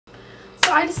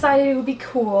I decided it would be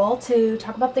cool to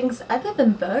talk about things other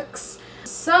than books.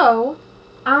 So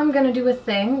I'm gonna do a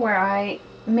thing where I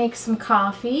make some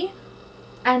coffee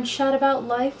and chat about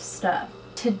life stuff.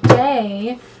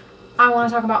 Today, I want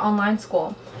to talk about online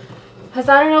school. Because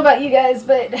I don't know about you guys,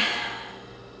 but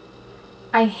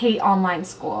I hate online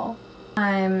school.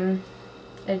 I'm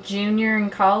a junior in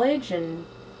college and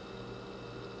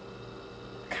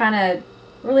kind of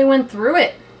really went through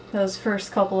it those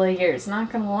first couple of years,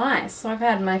 not gonna lie. So I've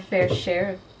had my fair share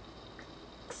of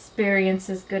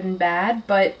experiences, good and bad,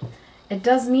 but it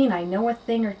does mean I know a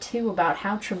thing or two about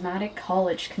how traumatic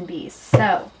college can be.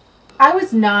 So I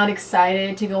was not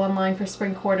excited to go online for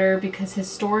spring quarter because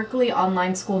historically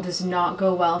online school does not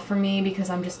go well for me because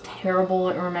I'm just terrible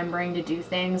at remembering to do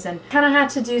things, and kind of had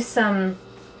to do some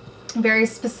very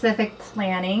specific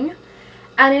planning.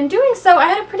 And in doing so, I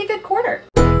had a pretty good quarter.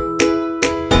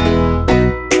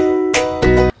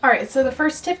 Alright, so the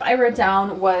first tip I wrote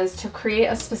down was to create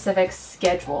a specific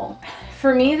schedule.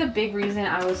 For me, the big reason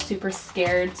I was super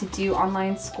scared to do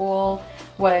online school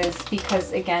was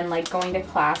because, again, like going to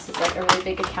class is like a really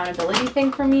big accountability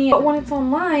thing for me. But when it's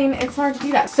online, it's hard to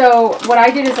do that. So what I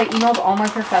did is I emailed all my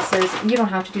professors. You don't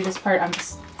have to do this part, I'm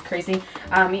just crazy.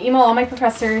 Emailed all my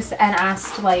professors and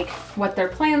asked like what their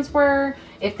plans were,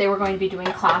 if they were going to be doing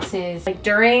classes like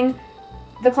during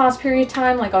the class period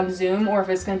time, like on Zoom, or if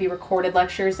it's going to be recorded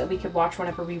lectures that we could watch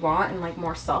whenever we want and like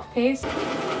more self-paced.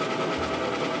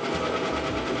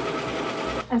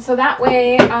 And so that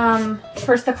way,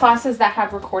 first the classes that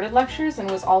had recorded lectures and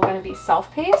was all going to be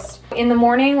self-paced. In the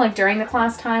morning, like during the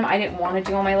class time, I didn't want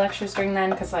to do all my lectures during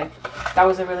then because like that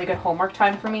was a really good homework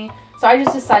time for me. So I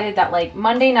just decided that like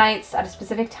Monday nights at a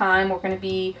specific time were going to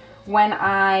be when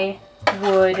I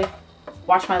would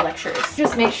watch my lectures.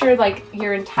 Just make sure like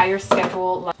your entire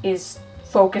schedule is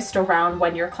focused around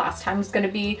when your class time is going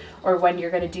to be, or when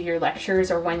you're going to do your lectures,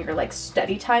 or when your like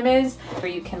study time is,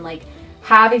 where you can like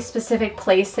have a specific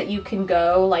place that you can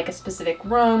go, like a specific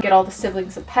room, get all the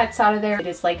siblings and pets out of there. It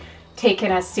is like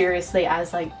taken as seriously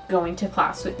as like going to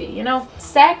class would be, you know?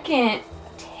 Second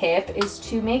tip is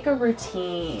to make a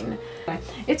routine.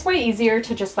 It's way easier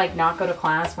to just like not go to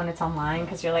class when it's online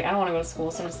because you're like, I don't want to go to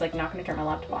school, so I'm just like not going to turn my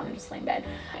laptop on and just lay in bed.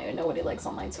 Nobody likes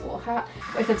online school.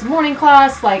 If it's morning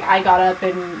class, like I got up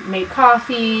and made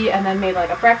coffee and then made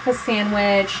like a breakfast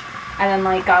sandwich and then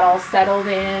like got all settled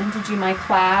in to do my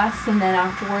class, and then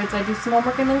afterwards I do some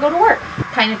homework and then go to work.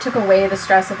 Kind of took away the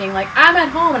stress of being like, I'm at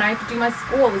home and I have to do my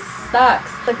school, this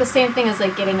sucks. Like the same thing as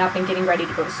like getting up and getting ready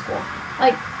to go to school.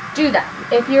 Like, do that.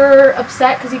 If you're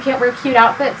upset because you can't wear cute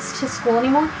outfits to school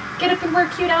anymore, get up and wear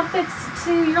cute outfits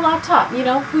to your laptop, you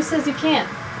know? Who says you can't?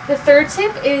 The third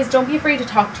tip is don't be afraid to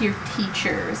talk to your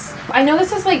teachers. I know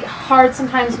this is like hard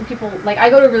sometimes when people, like I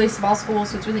go to a really small school,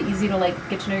 so it's really easy to like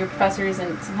get to know your professors,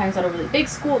 and sometimes at a really big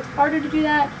school it's harder to do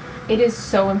that. It is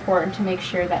so important to make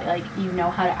sure that like you know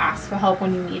how to ask for help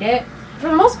when you need it. For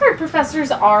the most part,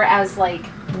 professors are as like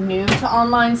new to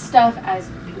online stuff as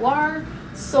you are.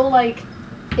 So like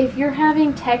if you're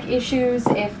having tech issues,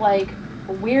 if like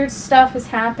weird stuff is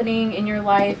happening in your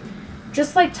life,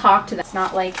 just like talk to them. It's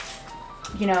not like,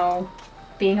 you know,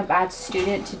 being a bad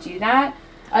student to do that.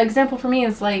 An example for me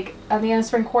is like at the end of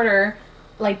spring quarter,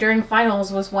 like during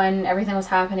finals was when everything was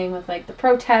happening with like the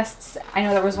protests. I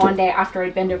know there was one day after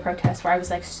I'd been to a protest where I was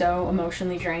like so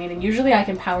emotionally drained, and usually I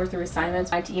can power through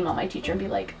assignments. I had to email my teacher and be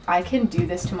like, I can do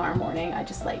this tomorrow morning, I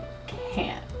just like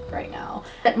can't right now.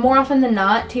 But more often than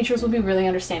not, teachers will be really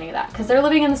understanding of that because they're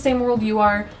living in the same world you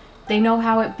are. They know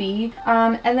how it be.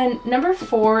 And then number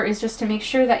 4 is just to make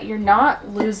sure that you're not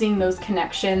losing those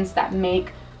connections that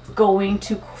make going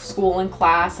to school and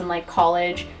class and like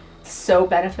college so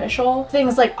beneficial.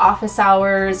 Things like office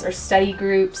hours or study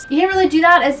groups. You can't really do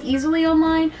that as easily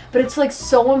online, but it's like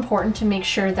so important to make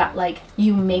sure that like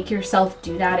you make yourself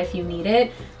do that if you need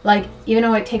it. Like, even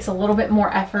though it takes a little bit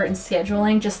more effort and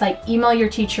scheduling, just like email your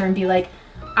teacher and be like,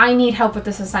 I need help with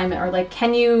this assignment, or like,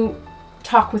 can you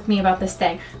talk with me about this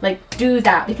thing? Like, do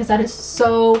that because that is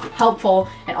so helpful.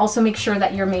 And also make sure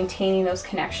that you're maintaining those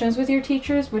connections with your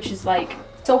teachers, which is like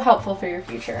so helpful for your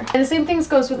future. And the same things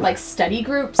goes with like study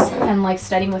groups and like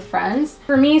studying with friends.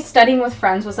 For me, studying with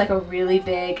friends was like a really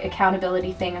big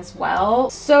accountability thing as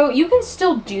well. So you can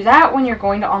still do that when you're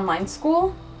going to online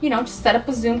school. You know, just set up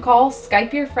a Zoom call,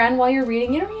 Skype your friend while you're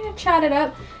reading. You don't need to chat it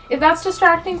up. If that's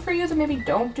distracting for you, then maybe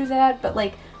don't do that. But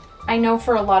like, I know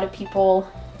for a lot of people,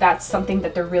 that's something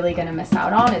that they're really gonna miss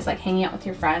out on, is like hanging out with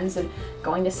your friends and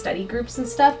going to study groups and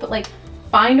stuff. But like,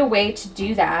 find a way to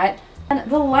do that. And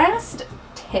the last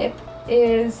tip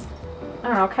is, I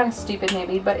don't know, kind of stupid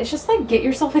maybe, but it's just like get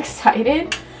yourself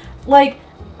excited. Like,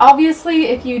 Obviously,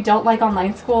 if you don't like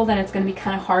online school, then it's going to be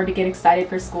kind of hard to get excited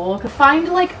for school. Find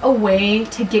like a way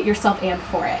to get yourself amped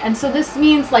for it. And so this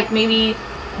means like maybe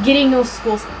getting new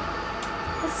schools.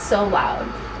 It's so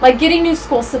loud. Like getting new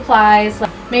school supplies.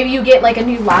 Like maybe you get like a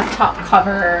new laptop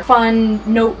cover, fun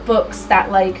notebooks that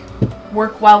like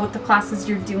work well with the classes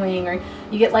you're doing, or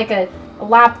you get like a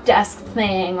lap desk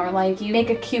thing, or like you make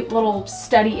a cute little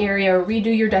study area or redo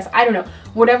your desk. I don't know,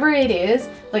 whatever it is,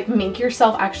 like make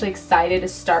yourself actually excited to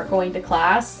start going to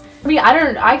class. I mean,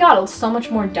 I got so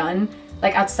much more done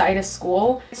like outside of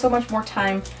school, so much more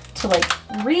time to like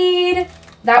read.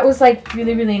 That was like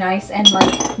really, really nice, and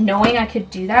like knowing I could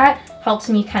do that helped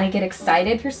me kind of get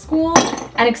excited for school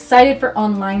and excited for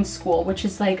online school, which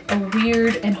is like a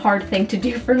weird and hard thing to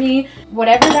do for me.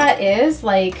 Whatever that is,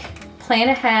 like plan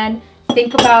ahead.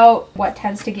 Think about what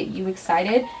tends to get you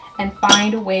excited and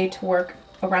find a way to work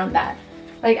around that.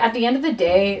 Like at the end of the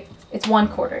day, it's 1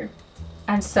 quarter.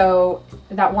 And so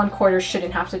that 1 quarter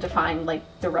shouldn't have to define like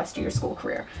the rest of your school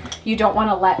career. You don't want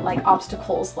to let like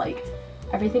obstacles like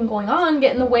everything going on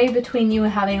get in the way between you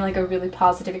and having like a really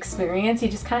positive experience. You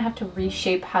just kind of have to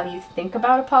reshape how you think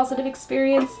about a positive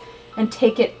experience and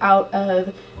take it out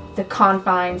of the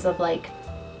confines of like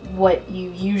what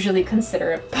you usually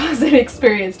consider a positive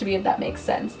experience to be, if that makes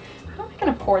sense. How am I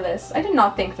gonna pour this? I did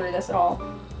not think through this at all.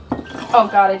 Oh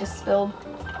god, I just spilled.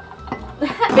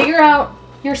 Figure out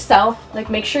yourself, like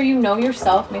make sure you know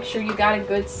yourself, make sure you got a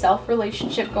good self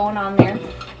relationship going on there,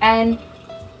 and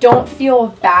don't feel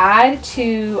bad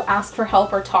to ask for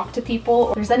help or talk to people.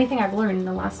 If there's anything I've learned in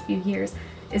the last few years,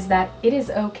 is that it is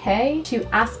okay to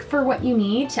ask for what you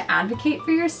need, to advocate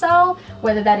for yourself,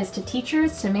 whether that is to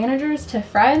teachers, to managers, to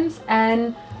friends.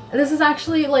 And this is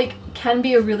actually like can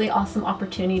be a really awesome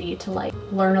opportunity to like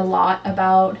learn a lot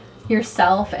about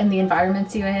yourself and the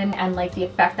environments you're in and like the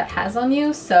effect that has on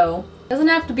you. So it doesn't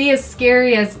have to be as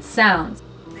scary as it sounds.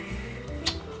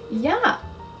 Yeah,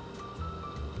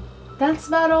 that's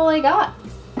about all I got.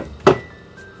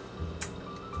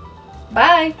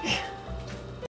 Bye.